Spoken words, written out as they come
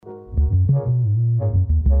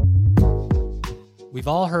We've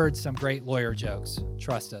all heard some great lawyer jokes.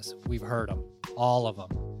 Trust us, we've heard them, all of them.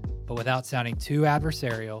 But without sounding too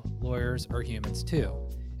adversarial, lawyers are humans too.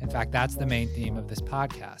 In fact, that's the main theme of this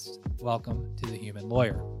podcast. Welcome to The Human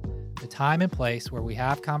Lawyer, the time and place where we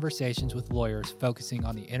have conversations with lawyers focusing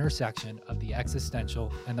on the intersection of the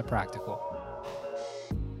existential and the practical.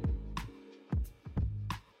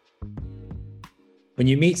 When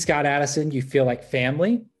you meet Scott Addison, you feel like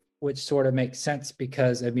family, which sort of makes sense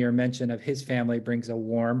because a mere mention of his family brings a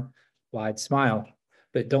warm, wide smile.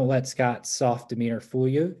 But don't let Scott's soft demeanor fool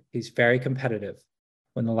you. He's very competitive.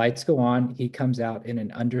 When the lights go on, he comes out in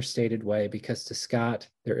an understated way because to Scott,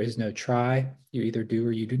 there is no try. You either do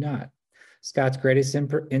or you do not. Scott's greatest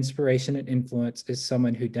inspiration and influence is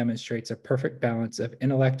someone who demonstrates a perfect balance of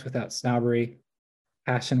intellect without snobbery,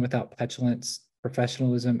 passion without petulance,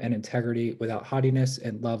 professionalism and integrity without haughtiness,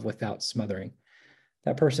 and love without smothering.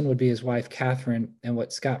 That person would be his wife, Catherine, and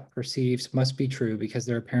what Scott perceives must be true because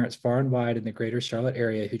there are parents far and wide in the greater Charlotte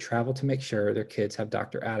area who travel to make sure their kids have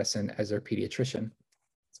Dr. Addison as their pediatrician.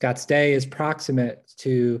 Scott's day is proximate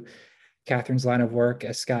to Catherine's line of work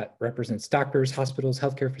as Scott represents doctors, hospitals,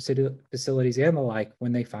 healthcare facilities, and the like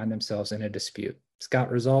when they find themselves in a dispute. Scott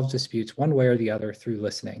resolves disputes one way or the other through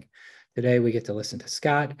listening. Today, we get to listen to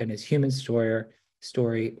Scott and his human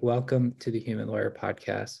story. Welcome to the Human Lawyer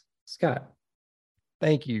Podcast, Scott.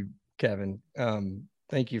 Thank you, Kevin.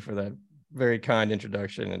 Thank you for that very kind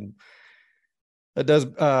introduction. And it does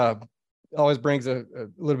always brings a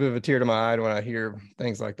little bit of a tear to my eye when I hear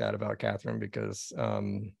things like that about Catherine, because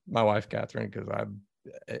my wife, Catherine, because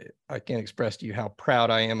I can't express to you how proud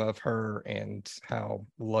I am of her and how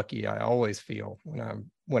lucky I always feel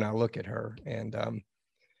when I look at her. And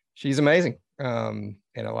she's amazing. And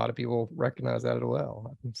a lot of people recognize that as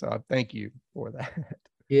well. So I thank you for that.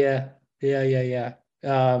 Yeah.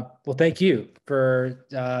 Well, thank you for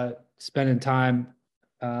spending time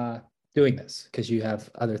doing this because you have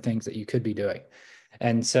other things that you could be doing.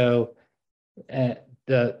 And so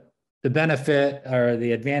the benefit or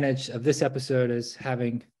the advantage of this episode is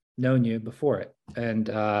having known you before it. And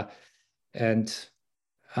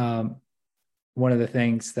one of the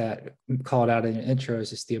things that called out in your intro is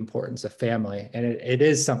just the importance of family. And it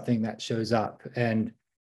is something that shows up. And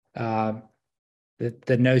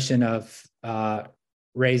the notion of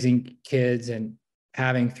raising kids and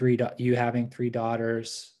having three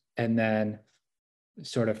daughters, and then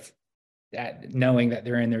sort of knowing that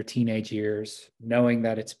they're in their teenage years, knowing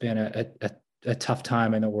that it's been a tough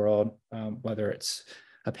time in the world, whether it's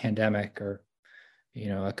a pandemic or,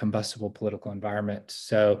 a combustible political environment.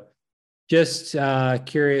 So just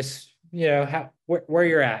curious, where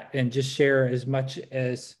you're at, and just share as much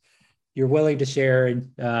as you're willing to share,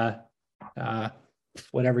 and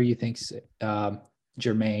whatever you think's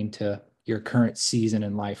germane to your current season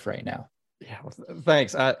in life right now. Yeah, well,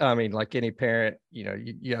 thanks. I mean, like any parent,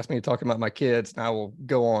 you asked me to talk about my kids, and I will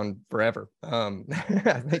go on forever.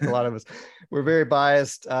 I think a lot of us, we're very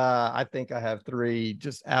biased. I think I have three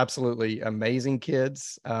just absolutely amazing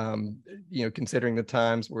kids. Considering the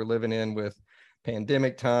times we're living in with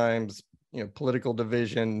pandemic times, political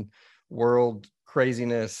division, world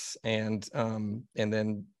craziness, and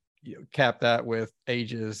then cap that with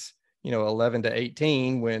ages 11 to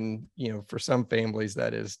 18, when for some families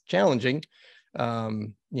that is challenging,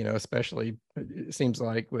 especially it seems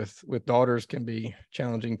like with daughters can be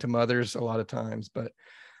challenging to mothers a lot of times. But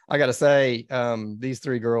I gotta say, these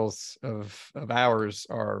three girls of ours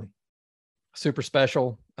are super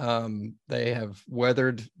special. They have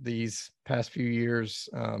weathered these past few years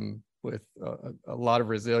with a lot of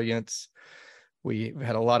resilience. We've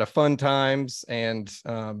had a lot of fun times, and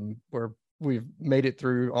we've made it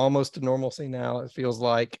through almost to normalcy now, it feels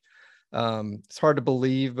like. It's hard to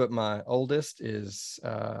believe, but my oldest is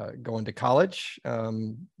going to college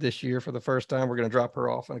this year for the first time. We're going to drop her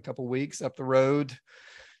off in a couple of weeks up the road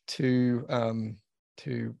to a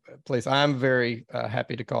place I'm very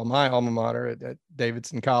happy to call my alma mater at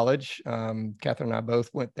Davidson College. Catherine and I both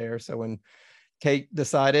went there. So when Kate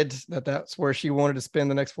decided that that's where she wanted to spend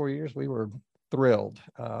the next 4 years, we were thrilled.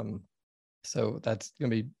 So that's going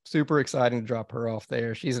to be super exciting to drop her off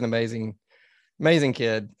there. She's an amazing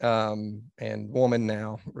kid and woman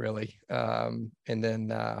now, really. And then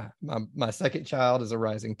my second child is a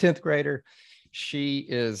rising 10th grader. She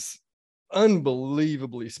is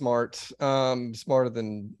unbelievably smart, smarter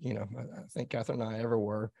than, I think Catherine and I ever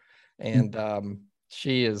were. And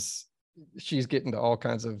she's getting to all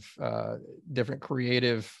kinds of different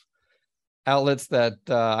creative outlets that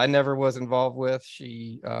I never was involved with.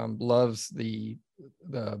 She loves the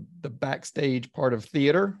backstage part of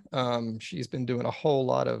theater. She's been doing a whole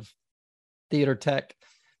lot of theater tech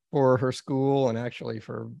for her school and actually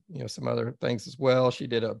for, some other things as well. She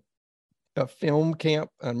did a film camp,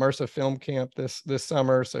 an immersive film camp this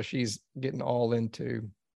summer. So she's getting all into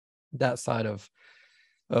that side of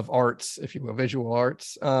arts, if you will, visual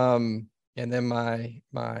arts. And then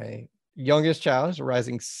my youngest child is a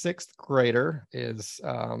rising sixth grader, is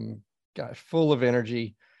got full of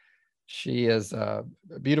energy. She has a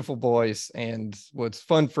beautiful voice, and what's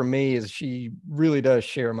fun for me is she really does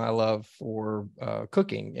share my love for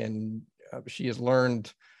cooking, and she has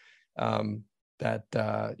learned that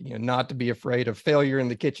not to be afraid of failure in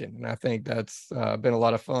the kitchen, and I think that's been a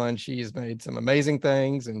lot of fun. She's made some amazing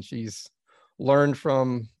things, and she's learned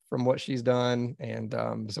from what she's done, and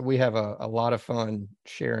so we have a lot of fun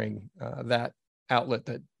sharing that outlet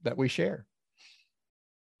that we share.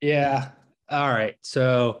 Yeah. All right.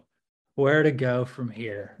 So where to go from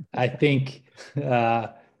here? I think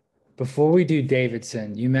before we do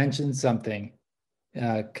Davidson, you mentioned something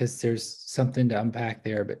because there's something to unpack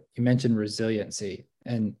there, but you mentioned resiliency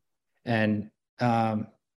and um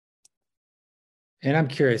and I'm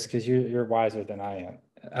curious because you're wiser than I am.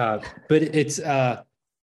 But it's I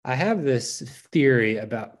have this theory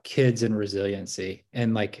about kids and resiliency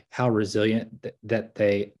and like how resilient that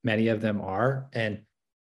they many of them are. And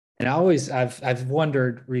I've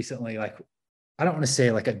wondered recently, like, I don't want to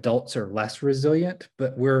say like adults are less resilient,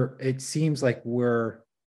 but it seems like we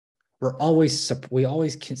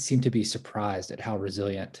always can seem to be surprised at how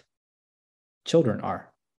resilient children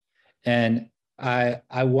are. And I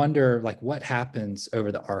wonder like what happens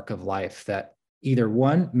over the arc of life that either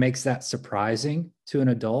one makes that surprising to an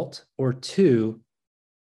adult, or two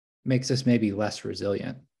makes us maybe less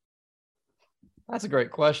resilient. That's a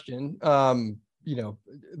great question.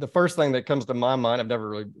 The first thing that comes to my mind, I've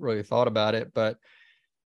never really thought about it, but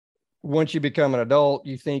once you become an adult,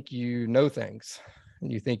 you think you know things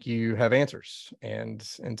and you think you have answers. And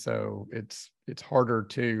so it's harder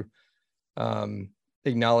to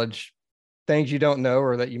acknowledge things you don't know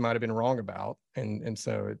or that you might've been wrong about. And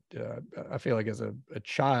so I feel like as a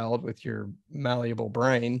child with your malleable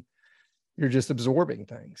brain, you're just absorbing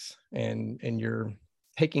things and you're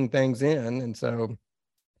taking things in. And so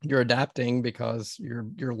you're adapting because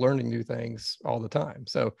you're learning new things all the time.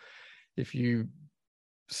 So if you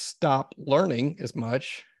stop learning as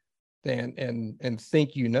much then and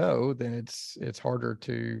think then it's harder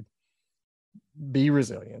to be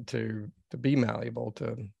resilient, to be malleable,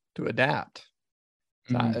 to adapt.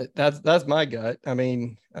 So that's my gut. I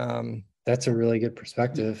mean, that's a really good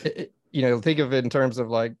perspective. Think of it in terms of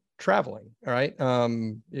like traveling. All right.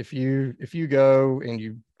 If you go and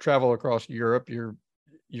you travel across Europe,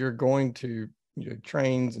 you're going to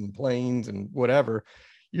trains and planes and whatever,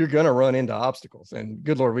 you're going to run into obstacles. And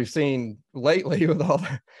good Lord, we've seen lately with all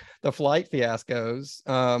the flight fiascos,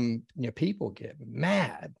 people get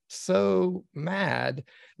mad, so mad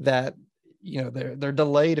that, they're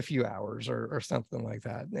delayed a few hours or something like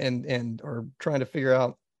that. And or trying to figure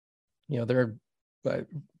out, they're,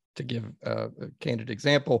 to give a candid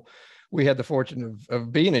example, we had the fortune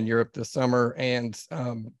of being in Europe this summer, and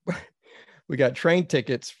we got train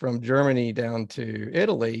tickets from Germany down to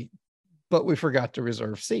Italy, but we forgot to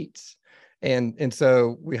reserve seats. And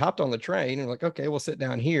so we hopped on the train and like, okay, we'll sit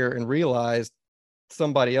down here, and realized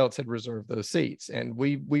somebody else had reserved those seats. And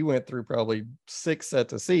we went through probably 6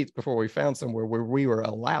 sets of seats before we found somewhere where we were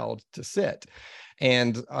allowed to sit.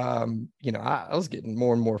 And, I was getting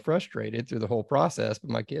more and more frustrated through the whole process, but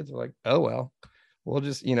my kids were like, oh, well, we'll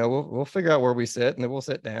just, we'll figure out where we sit, and then we'll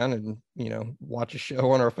sit down and, watch a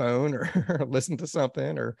show on our phone or listen to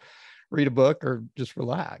something or read a book or just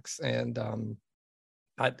relax. And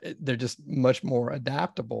they're just much more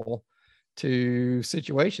adaptable to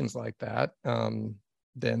situations like that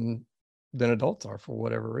than adults are, for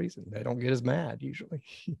whatever reason. They don't get as mad usually.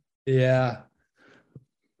 Yeah,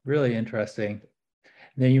 really interesting.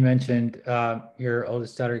 And then you mentioned your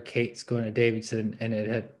oldest daughter Kate's going to Davidson,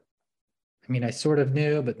 and I sort of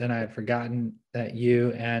knew, but then I had forgotten that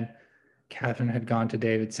you and Catherine had gone to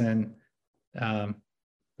Davidson.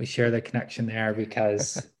 We share the connection there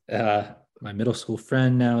because my middle school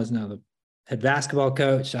friend is now the head basketball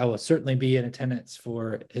coach. I will certainly be in attendance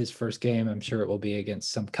for his first game. I'm sure it will be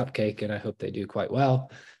against some cupcake, and I hope they do quite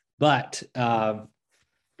well. But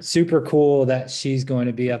super cool that she's going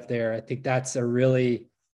to be up there. I think that's a really,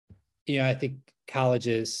 I think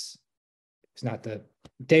colleges, it's not the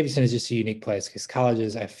Davidson is just a unique place because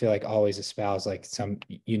colleges, I feel like, always espouse like some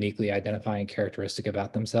uniquely identifying characteristic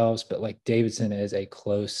about themselves, but like Davidson is a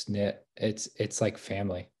close knit. It's like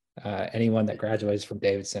family. Anyone that graduates from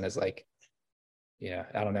Davidson is like, I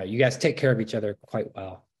don't know. You guys take care of each other quite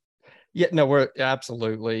well. Yeah, no, we're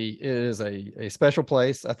absolutely. It is a special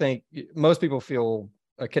place. I think most people feel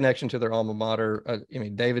a connection to their alma mater. I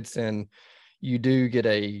mean, Davidson, you do get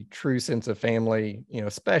a true sense of family,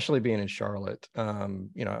 especially being in Charlotte.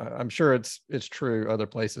 I'm sure it's true other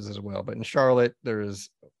places as well, but in Charlotte, there is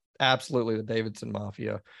absolutely the Davidson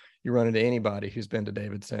Mafia. You run into anybody who's been to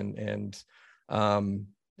Davidson,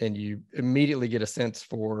 and you immediately get a sense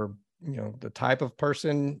for the type of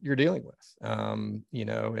person you're dealing with, and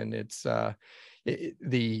it's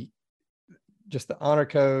the just the honor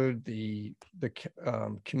code, the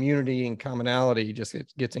community and commonality just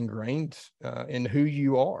gets ingrained in who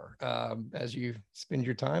you are as you spend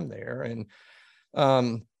your time there. And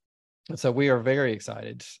so we are very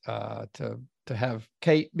excited to have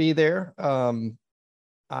Kate be there. I'm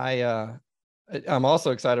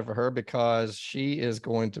also excited for her because she is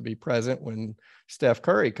going to be present when Steph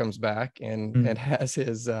Curry comes back and has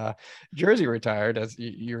his jersey retired, as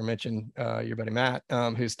you mentioned, your buddy Matt,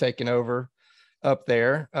 who's taken over up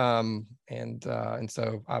there. And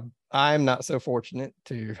so I'm not so fortunate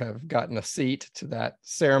to have gotten a seat to that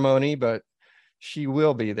ceremony, but she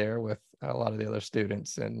will be there with a lot of the other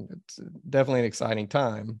students, and it's definitely an exciting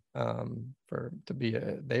time to be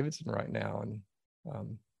at Davidson right now, and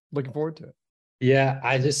looking forward to it. Yeah,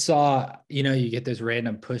 I just saw, you get those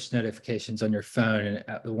random push notifications on your phone, and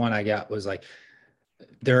the one I got was like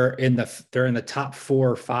they're in the top 4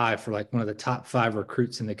 or 5 for like one of the top 5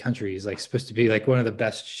 recruits in the country. He's like supposed to be like one of the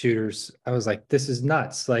best shooters. I was like, this is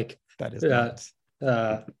nuts. Like that is nuts.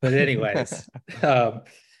 But anyways,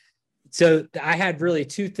 so I had really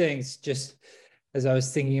 2 things just as I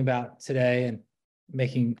was thinking about today and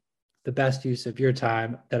making the best use of your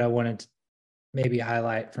time that I wanted to maybe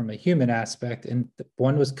highlight from a human aspect. And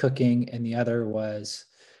one was cooking, and the other was,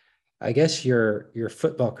 I guess, your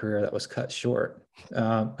football career that was cut short.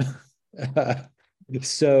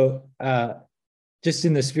 So just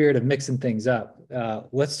in the spirit of mixing things up,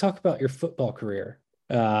 let's talk about your football career.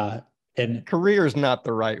 And career is not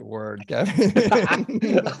the right word,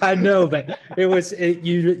 Kevin. I know, but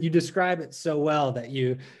you describe it so well that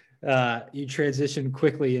you transitioned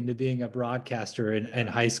quickly into being a broadcaster in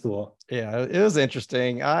high school. Yeah, it was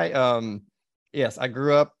interesting. Yes, I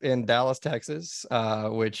grew up in Dallas, Texas,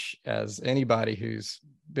 which, as anybody who's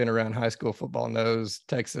been around high school football knows,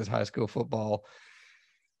 Texas high school football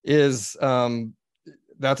is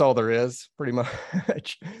that's all there is, pretty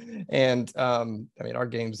much. And I mean, our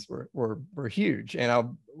games were huge, and I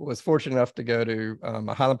was fortunate enough to go to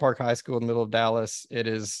Highland Park High School in the middle of Dallas. It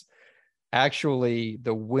is actually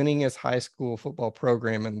the winningest high school football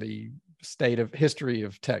program in the state of history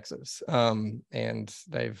of Texas. And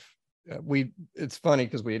it's funny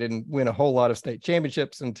because we didn't win a whole lot of state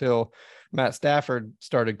championships until Matt Stafford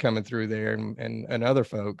started coming through there, and other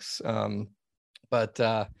folks. But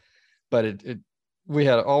we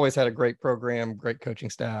had always had a great program, great coaching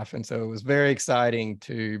staff. And so it was very exciting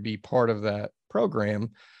to be part of that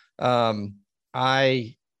program.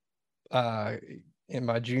 In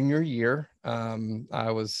my junior year,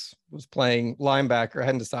 I was playing linebacker. I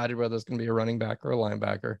hadn't decided whether it was going to be a running back or a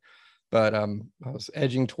linebacker, but I was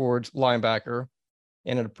edging towards linebacker.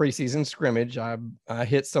 And in a preseason scrimmage, I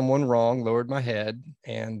hit someone wrong, lowered my head,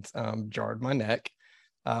 and jarred my neck.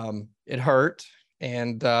 It hurt.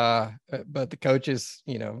 And but the coaches,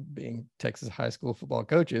 being Texas high school football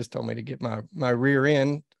coaches, told me to get my rear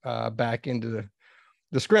end back into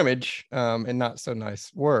the scrimmage, and not so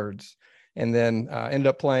nice words. And then ended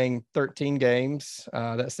up playing 13 games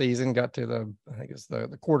that season, got to I think it's the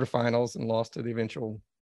quarterfinals, and lost to the eventual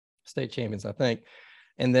state champions, I think.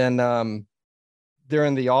 And then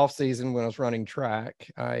during the off season, when I was running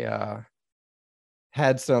track, I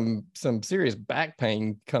had some serious back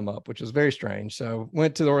pain come up, which was very strange. So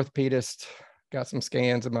went to the orthopedist, got some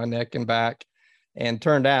scans of my neck and back, and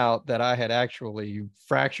turned out that I had actually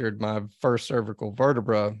fractured my first cervical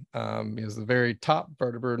vertebra. It was the very top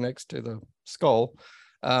vertebra next to the skull,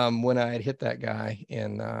 when I had hit that guy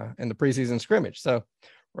in the preseason scrimmage. So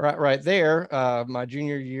right there, my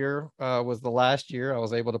junior year was the last year I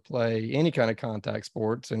was able to play any kind of contact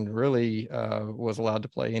sports, and really was allowed to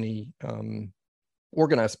play any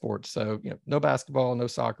organized sports. So no basketball, no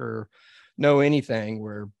soccer, no anything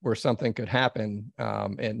where something could happen.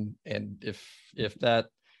 And if that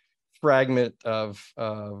fragment of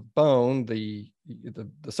bone, the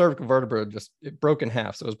cervical vertebra, it broke in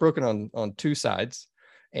half. So it was broken on 2 sides.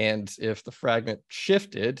 And if the fragment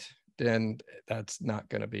shifted, then that's not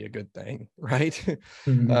going to be a good thing, right?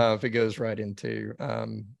 Mm-hmm. If it goes right into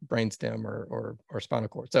brainstem or spinal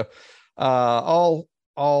cord. So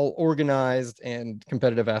all organized and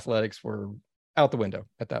competitive athletics were out the window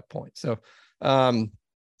at that point. So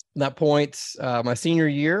that point, my senior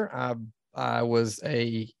year, I was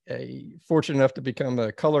a fortunate enough to become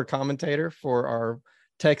a color commentator for our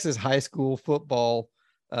Texas high school football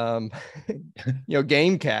um,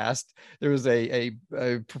 game cast. There was a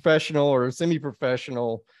professional or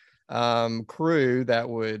semi-professional crew that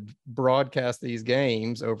would broadcast these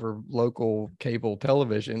games over local cable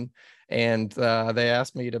television, and they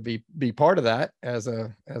asked me to be part of that as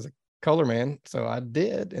a color man. So I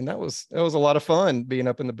did, and that was a lot of fun being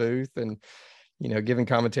up in the booth and giving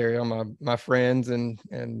commentary on my friends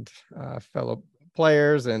and fellow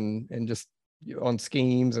players and just on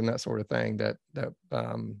schemes and that sort of thing that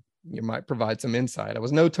you might provide some insight. I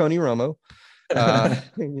was no Tony Romo.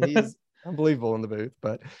 He's unbelievable in the booth,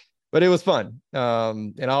 but it was fun.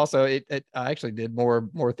 And also I actually did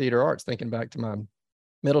more theater arts, thinking back to my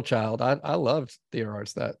middle child. I loved theater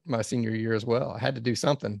arts that my senior year as well. I had to do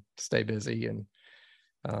something to stay busy and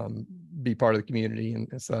be part of the community.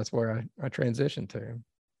 And so that's where I transitioned to.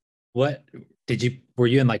 What were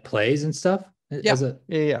you in like plays and stuff? Yeah.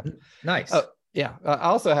 Yeah. Nice. Yeah. I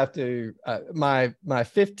also have to, my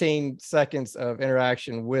 15 seconds of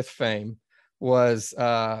interaction with fame was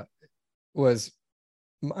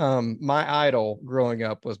my idol growing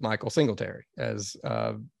up was Michael Singletary as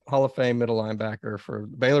Hall of Fame middle linebacker for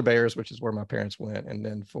the Baylor Bears, which is where my parents went, and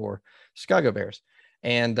then for Chicago Bears.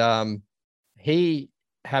 And he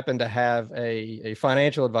happened to have a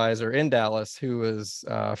financial advisor in Dallas who was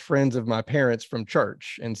friends of my parents from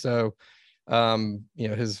church. And so,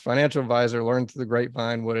 his financial advisor learned through the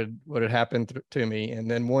grapevine what had happened to me.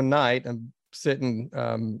 And then one night I'm sitting,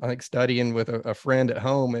 I think studying with a friend at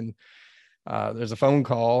home, and there's a phone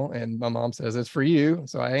call, and my mom says, "It's for you."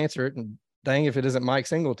 So I answer it, and dang if it isn't Mike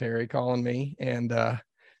Singletary calling me and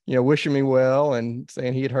wishing me well and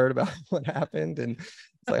saying he had heard about what happened. And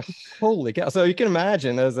it's like, holy cow. So you can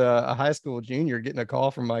imagine, as a high school junior, getting a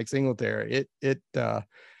call from Mike Singletary.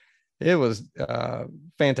 It was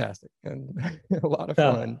fantastic and a lot of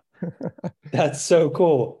fun. That's so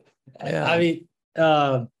cool. Yeah. I mean,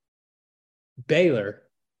 Baylor,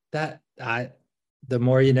 the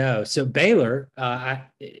more you know. So Baylor,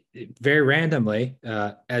 very randomly,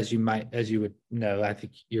 as you would know, I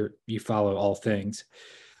think you follow all things.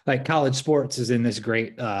 Like college sports is in this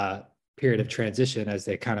great period of transition as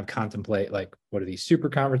they kind of contemplate, like, what do these super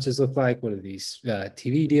conferences look like? What do these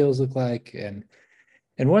TV deals look like? And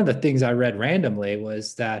one of the things I read randomly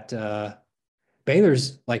was that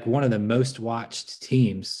Baylor's like one of the most watched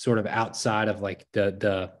teams, sort of outside of like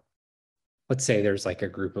the let's say there's like a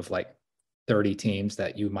group of like 30 teams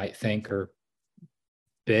that you might think are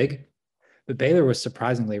big, but Baylor was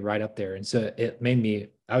surprisingly right up there. And so it made me,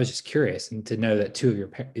 I was just curious, and to know that two of your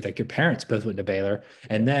parents both went to Baylor,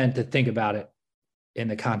 and then to think about it in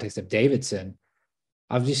the context of Davidson.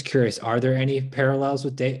 I'm just curious, are there any parallels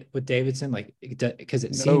with Davidson? Like, because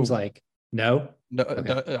it seems like no. No,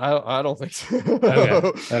 okay. I don't think so.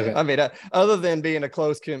 Okay. I mean, other than being a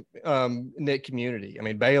close knit community, I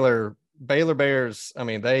mean, Baylor Bears, I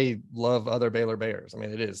mean, they love other Baylor Bears. I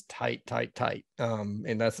mean, it is tight.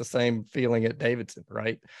 And that's the same feeling at Davidson,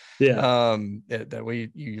 right? Yeah.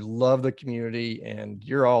 You love the community and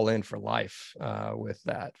you're all in for life with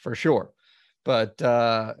that, for sure. But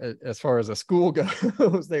as far as a school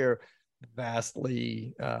goes, they're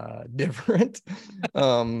vastly different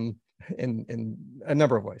in a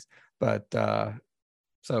number of ways. But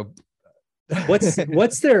so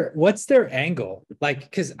what's their angle? Like,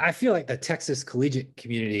 because I feel like the Texas collegiate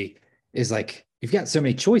community is like, you've got so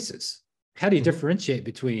many choices. How do you differentiate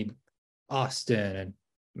between Austin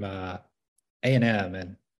and A&M?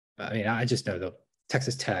 And I mean, I just know the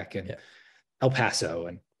Texas Tech and El Paso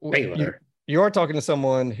and Baylor. You are talking to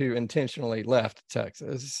someone who intentionally left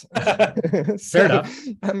Texas. Fair enough.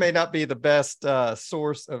 That may not be the best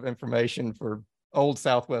source of information for old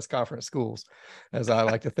Southwest Conference schools, as I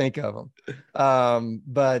like to think of them.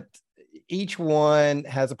 But each one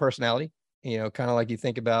has a personality, kind of like you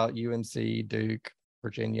think about UNC, Duke,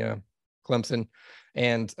 Virginia, Clemson,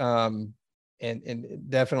 and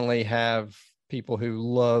definitely have people who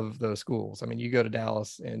love those schools. I mean, you go to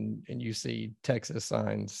Dallas and you see Texas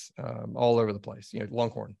signs all over the place.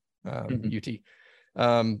 Longhorn, UT.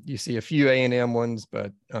 You see a few A&M ones,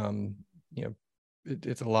 but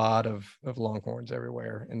it's a lot of Longhorns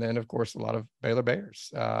everywhere. And then, of course, a lot of Baylor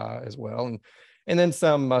Bears as well, and then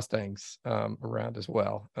some Mustangs around as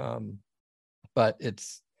well. But it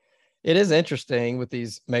is interesting with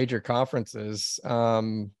these major conferences.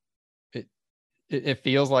 It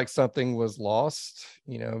feels like something was lost,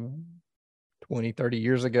 20, 30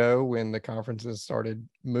 years ago, when the conferences started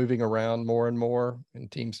moving around more and more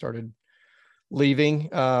and teams started leaving.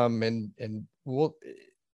 And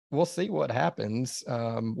we'll see what happens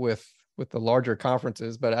with the larger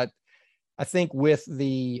conferences. But I think with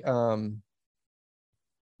the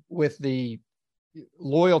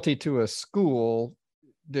loyalty to a school,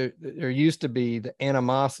 there used to be the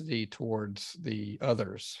animosity towards the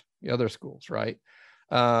other schools, right?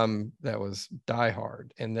 That was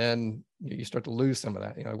diehard. And then you start to lose some of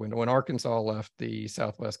that. You know, when Arkansas left the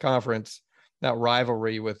Southwest Conference, that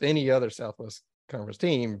rivalry with any other Southwest Conference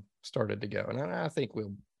team started to go. And I think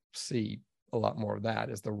we'll see a lot more of that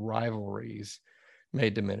as the rivalries may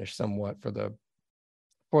diminish somewhat for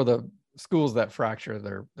the schools that fracture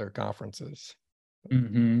their conferences.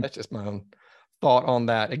 Mm-hmm. That's just my own thought on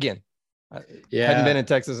that. Again, I hadn't been in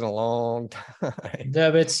Texas in a long time.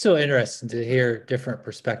 No, but it's still interesting to hear different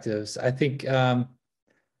perspectives. I think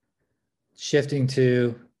shifting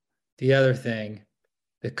to the other thing,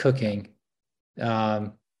 the cooking.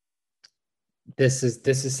 This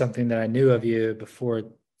is something that I knew of you before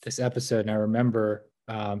this episode, and I remember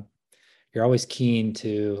you're always keen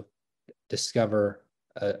to discover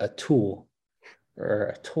a tool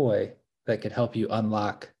or a toy that could help you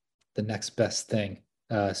unlock the next best thing,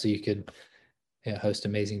 so you could host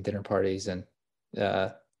amazing dinner parties and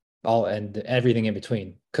everything in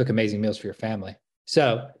between, cook amazing meals for your family.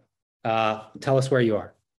 So tell us where you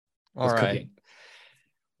are with cooking.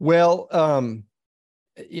 Well,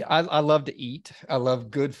 yeah, I love to eat. I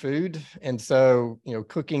love good food. And so,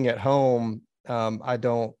 cooking at home, I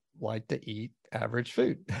don't like to eat average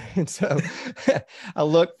food. And so I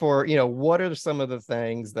look for, what are some of the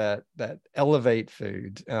things that elevate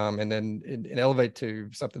food, and then and elevate to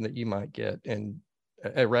something that you might get in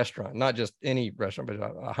a restaurant, not just any restaurant, but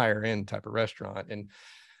a higher end type of restaurant. And,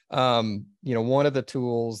 one of the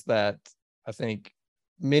tools that I think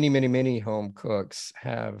many home cooks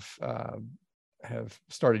have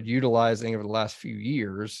started utilizing over the last few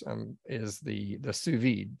years is the sous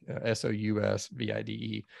vide,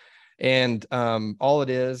 SOUSVIDE. And all it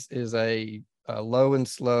is a low and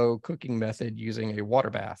slow cooking method using a water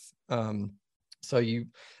bath.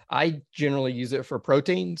 I generally use it for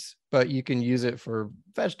proteins, but you can use it for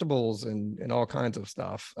vegetables and all kinds of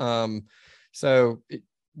stuff.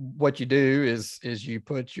 What you do is you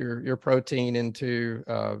put your protein into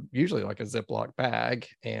usually like a Ziploc bag,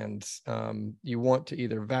 and you want to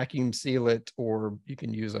either vacuum seal it, or you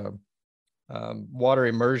can use a water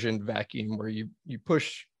immersion vacuum where you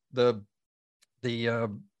push the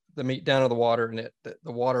meat down to the water, and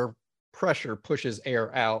the water pressure pushes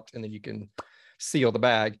air out, and then you can seal the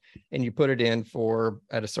bag, and you put it in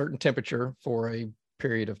at a certain temperature for a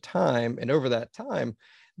period of time. And over that time,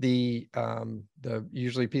 the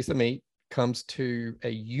usually piece of meat comes to a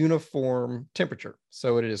uniform temperature.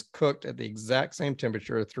 So it is cooked at the exact same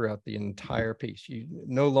temperature throughout the entire piece. You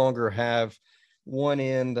no longer have one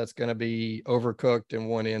end that's going to be overcooked and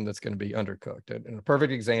one end that's going to be undercooked. And a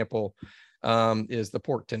perfect example is the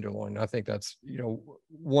pork tenderloin. I think that's,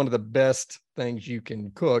 one of the best things you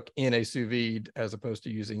can cook in a sous vide as opposed to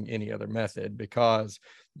using any other method, because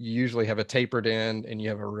you usually have a tapered end and you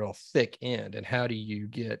have a real thick end. And how do you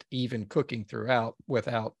get even cooking throughout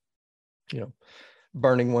without,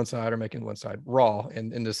 burning one side or making one side raw?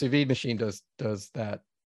 And the sous vide machine does that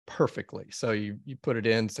perfectly. So you put it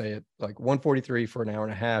in, say at like 143 for an hour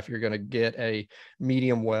and a half, you're going to get a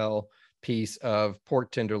medium well piece of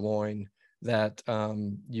pork tenderloin that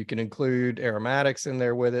you can include aromatics in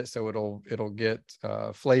there with it, so it'll get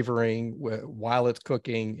flavoring while it's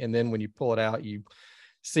cooking. And then when you pull it out, you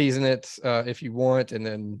season it if you want, and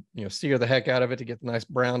then sear the heck out of it to get the nice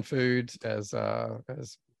brown food. As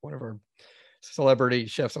one of our celebrity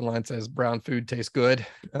chefs online says, brown food tastes good.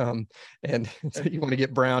 And so you want to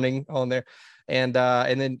get browning on there, and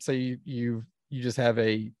then so you just have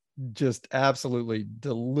a just absolutely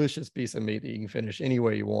delicious piece of meat that you can finish any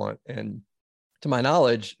way you want. And to my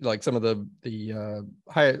knowledge, like some of the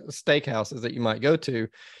high steakhouses that you might go to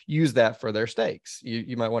use that for their steaks.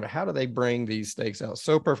 You might wonder, how do they bring these steaks out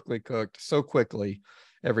so perfectly cooked so quickly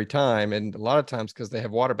every time? And a lot of times because they have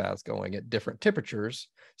water baths going at different temperatures.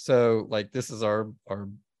 So like this is our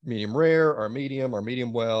medium rare, our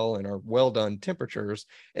medium well, and our well done temperatures.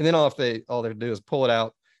 And then all they do is pull it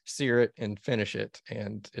out, sear it, and finish it,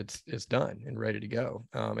 and it's done and ready to go.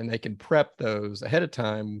 And they can prep those ahead of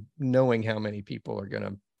time, knowing how many people are going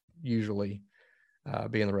to usually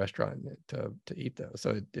be in the restaurant to eat those.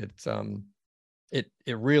 So it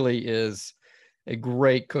really is a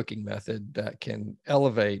great cooking method that can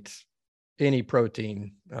elevate any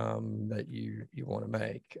protein that you want to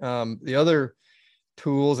make. The other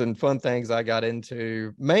tools and fun things I got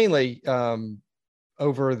into mainly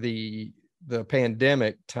over the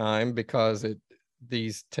pandemic time, because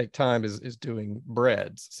these take time is doing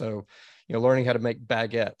breads. So, learning how to make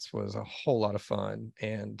baguettes was a whole lot of fun,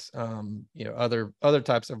 and other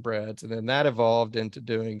types of breads. And then that evolved into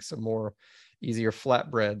doing some more easier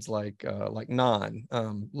flatbreads like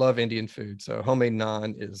naan. Love Indian food, so homemade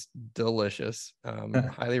naan is delicious.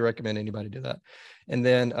 Highly recommend anybody do that. And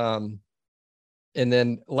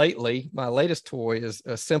then lately, my latest toy is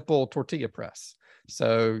a simple tortilla press.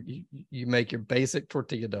 So you make your basic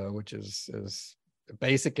tortilla dough, which is as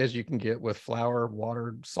basic as you can get with flour,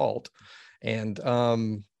 water, salt, and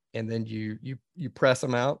then you press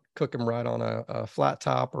them out, cook them right on a flat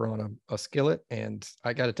top or on a skillet. And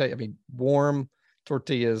I got to tell you, I mean, warm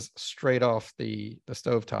tortillas straight off the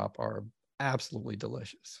stovetop are absolutely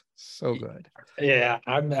delicious. So good. Yeah,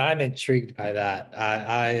 I'm intrigued by that.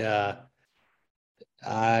 I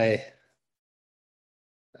I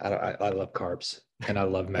love carbs and I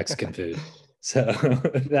love Mexican food. So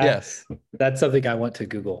Yes. that's something I want to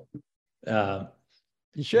Google. Um,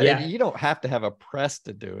 You should. And yeah. you don't have to have a press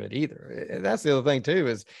to do it either. That's the other thing too,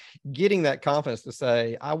 is getting that confidence to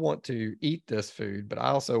say, I want to eat this food, but I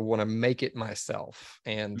also want to make it myself.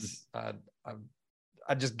 And I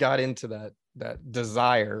just got into that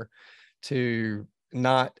desire to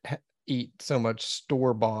not eat so much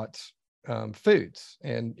store-bought foods.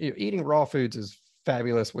 And eating raw foods is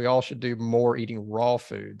fabulous. We all should do more eating raw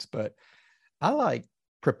foods, but I like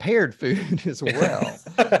prepared food as well.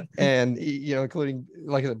 And including,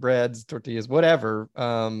 like I said, breads, tortillas, whatever,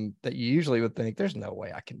 that you usually would think there's no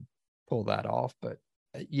way I can pull that off, but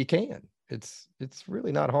you can. It's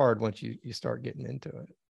really not hard once you start getting into it.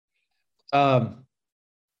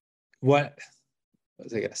 What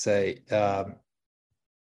was I gonna say?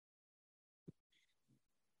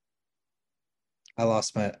 I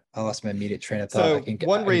lost my immediate train of thought. So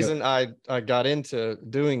one reason I got into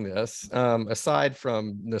doing this, aside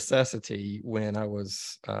from necessity, when I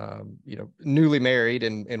was newly married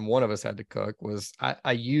and one of us had to cook, was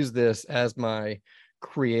I use this as my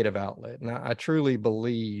creative outlet. And I truly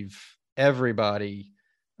believe everybody,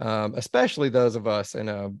 especially those of us in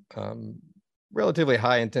a relatively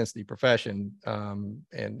high intensity profession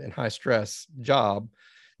and high stress job,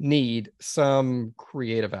 need some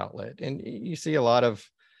creative outlet. And you see a lot of,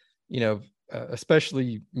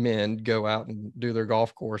 especially men go out and do their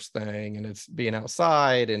golf course thing, and it's being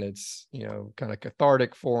outside, and it's, kind of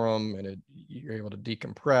cathartic for them, and you're able to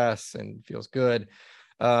decompress and feels good.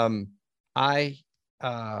 I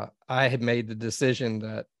had made the decision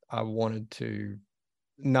that I wanted to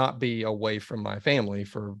not be away from my family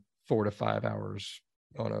for 4 to 5 hours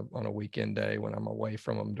on a weekend day when I'm away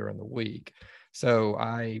from them during the week. So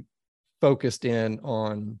I focused in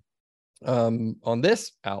on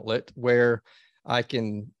this outlet where I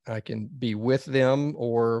can be with them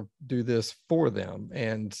or do this for them.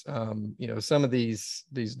 And some of these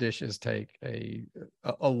dishes take a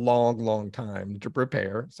long time to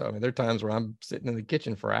prepare. So I mean, there are times where I'm sitting in the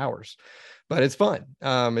kitchen for hours, but it's fun.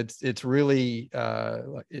 It's really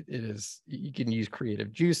it is. You can use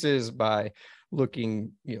creative juices by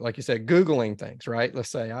looking, like you said, Googling things, right? Let's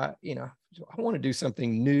say I want to do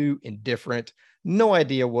something new and different. No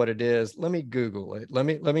idea what it is. Let me Google it. Let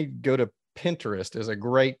me go to Pinterest. Is a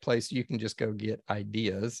great place you can just go get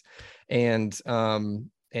ideas and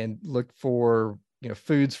look for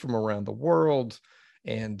foods from around the world,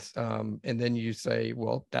 and then you say,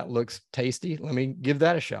 well, that looks tasty, let me give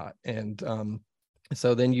that a shot. And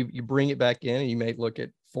so then you bring it back in, and you may look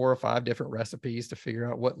at 4 or 5 different recipes to figure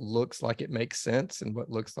out what looks like it makes sense and what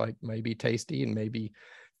looks like maybe tasty and maybe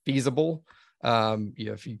feasible.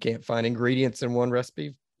 If you can't find ingredients in one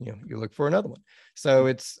recipe, you look for another one. So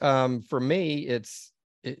it's for me,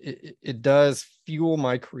 it does fuel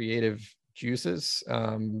my creative juices,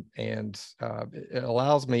 and it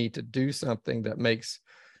allows me to do something that makes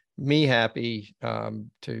me happy,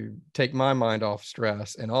 to take my mind off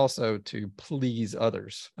stress, and also to please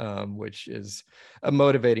others, which is a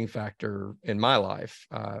motivating factor in my life.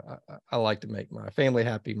 I like to make my family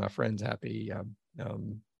happy, my friends happy.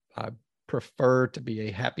 I prefer to be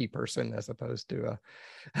a happy person as opposed to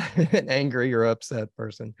an angry or upset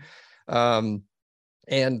person. I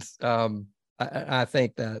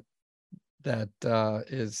think that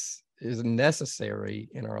is necessary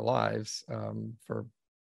in our lives, for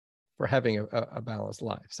having a balanced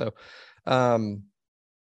life. So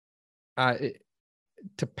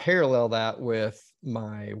to parallel that with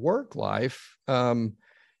my work life,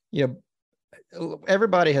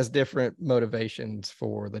 everybody has different motivations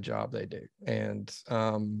for the job they do. And,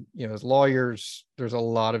 as lawyers, there's a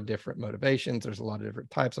lot of different motivations. There's a lot of different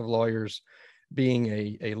types of lawyers. Being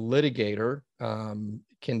a litigator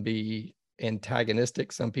can be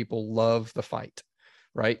antagonistic. Some people love the fight.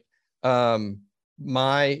 right?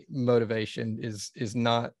 My motivation is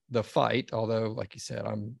not the fight, although, like you said,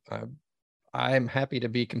 I'm happy to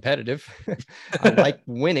be competitive. I like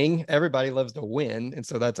winning. Everybody loves to win, and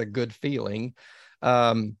so that's a good feeling.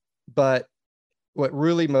 But what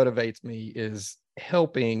really motivates me is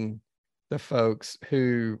helping the folks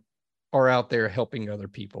who are out there helping other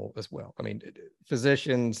people as well. I mean,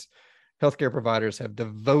 physicians, healthcare providers have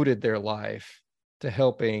devoted their life to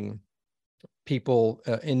helping people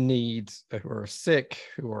in need, who are sick,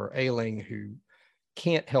 who are ailing, who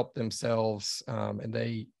can't help themselves, and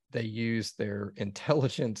they use their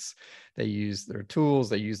intelligence, they use their tools,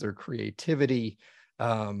 they use their creativity,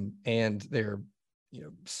 and they're, you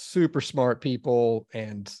know, super smart people,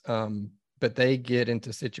 and but they get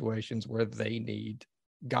into situations where they need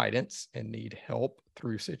guidance and need help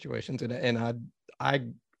through situations, and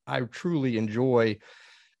I truly enjoy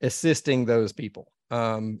assisting those people.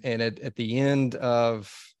 And at the end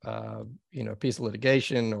of you know, a piece of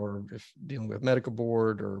litigation, or if dealing with medical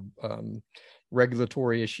board or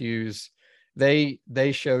regulatory issues, they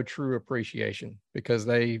show true appreciation, because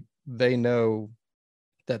they know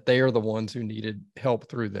that they are the ones who needed help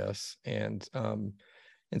through this. And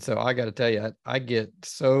so I got to tell you, I get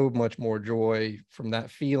so much more joy from that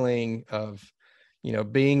feeling of, you know,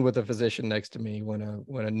 being with a physician next to me when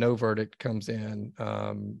a no verdict comes in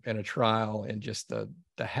a trial, and just the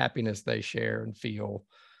happiness they share and feel,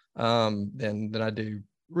 than I do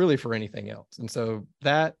really for anything else. And so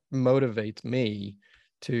that motivates me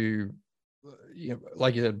to, you know,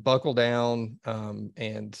 like you said, buckle down,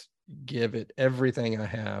 and give it everything I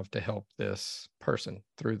have to help this person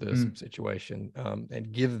through this situation,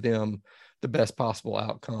 and give them the best possible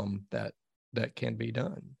outcome that can be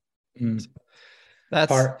done. Mm. So that's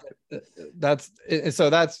Part so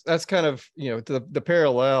that's kind of, you know, the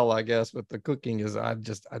parallel, I guess, with the cooking is I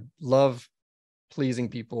love pleasing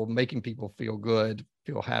people, making people feel good,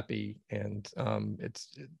 feel happy, and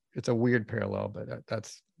it's a weird parallel, but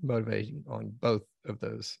that's motivating on both of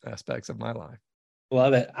those aspects of my life.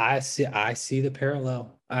 Love it. I see the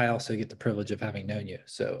parallel. I also get the privilege of having known you.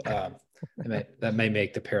 So that may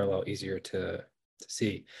make the parallel easier to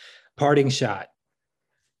see. Parting shot.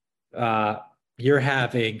 You're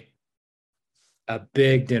having a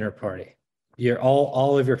big dinner party. You're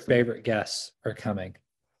all of your favorite guests are coming,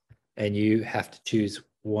 and you have to choose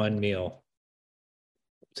one meal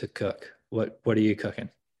to cook. What are you cooking?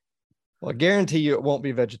 Well, I guarantee you it won't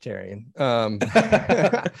be vegetarian.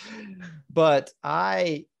 But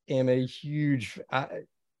I am a huge,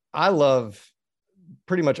 I love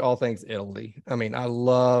pretty much all things Italy. I mean, I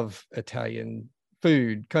love Italian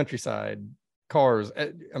food, countryside, cars.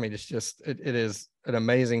 I mean, it's just, it is an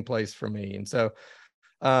amazing place for me. And so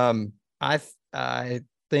I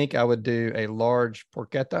think I would do a large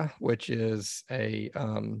porchetta, which is a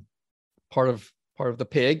part of the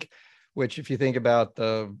pig, which, if you think about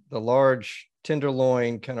the large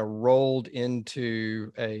tenderloin kind of rolled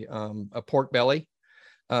into a pork belly,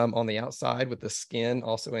 on the outside, with the skin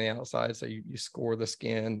also on the outside. So you score the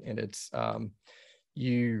skin, and it's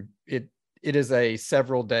it is a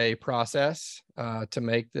several day process to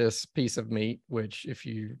make this piece of meat, which, if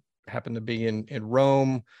you happen to be in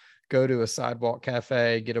Rome, go to a sidewalk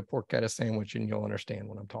cafe, get a porchetta sandwich, and you'll understand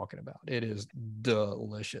what I'm talking about. It is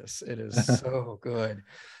delicious. It is so good.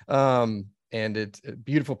 And it's a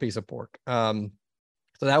beautiful piece of pork. So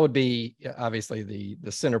that would be obviously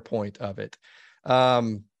the center point of it.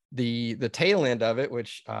 The tail end of it,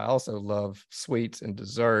 which I also love, sweets and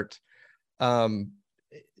dessert.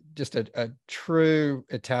 Just a true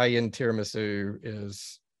Italian tiramisu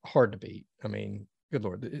is hard to beat. I mean, good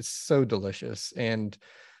Lord, it's so delicious. And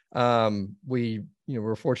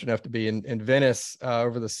we're fortunate enough to be in Venice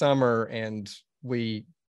over the summer, and we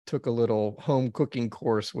took a little home cooking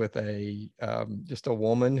course with just a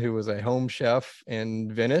woman who was a home chef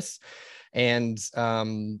in Venice. And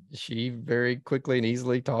she very quickly and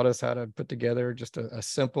easily taught us how to put together just a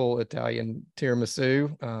simple Italian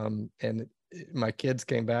tiramisu. And my kids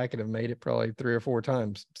came back and have made it probably 3 or 4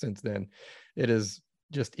 times since then. It is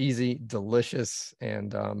just easy, delicious,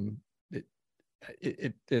 and I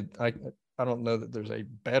don't know that there's a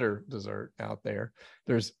better dessert out there.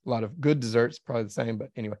 There's a lot of good desserts, probably the same, but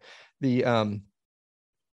anyway,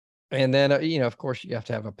 and then, of course, you have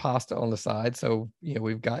to have a pasta on the side. So,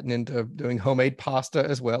 we've gotten into doing homemade pasta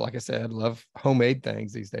as well. Like I said, I love homemade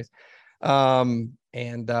things these days.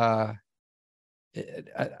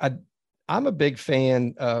 I'm a big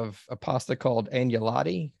fan of a pasta called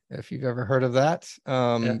agnolotti, if you've ever heard of that.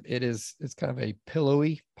 Yeah. It's kind of a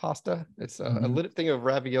pillowy pasta. It's a little thing of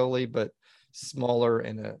ravioli, but smaller,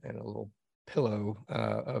 and a little pillow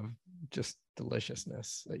of just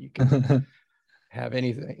deliciousness that you can have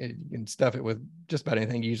anything. You can stuff it with just about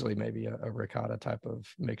anything, usually maybe a ricotta type of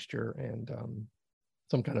mixture and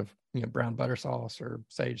some kind of brown butter sauce or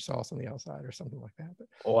sage sauce on the outside or something like that. But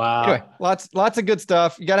Wow. anyway, lots of good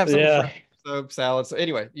stuff. You gotta have something fresh, soap, salad. So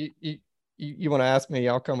anyway, you want to ask me,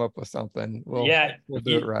 I'll come up with something. We'll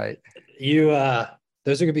do it right.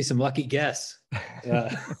 Those are gonna be some lucky guests.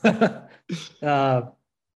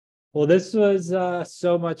 Well, this was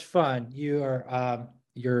so much fun. You are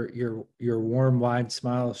your warm, wide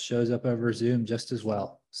smile shows up over Zoom just as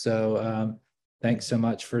well. So thanks so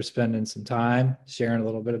much for spending some time sharing a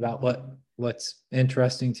little bit about what's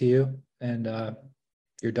interesting to you and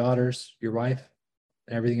your daughters, your wife,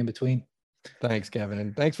 and everything in between. Thanks, Kevin,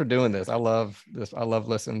 and thanks for doing this. I love this. I love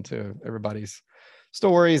listening to everybody's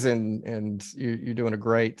stories, and you're doing a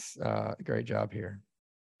great job here.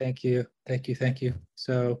 Thank you.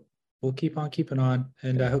 So we'll keep on keeping on,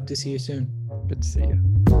 and I hope to see you soon. Good to see you.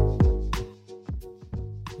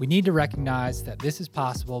 We need to recognize that this is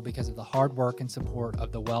possible because of the hard work and support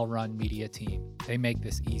of the well-run media team. They make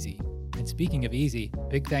this easy. And speaking of easy,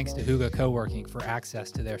 big thanks to Huga Co-working for access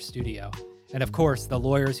to their studio. And of course, the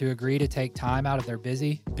lawyers who agree to take time out of their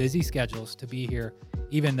busy schedules to be here,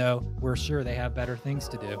 even though we're sure they have better things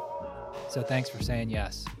to do. So thanks for saying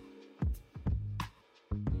yes.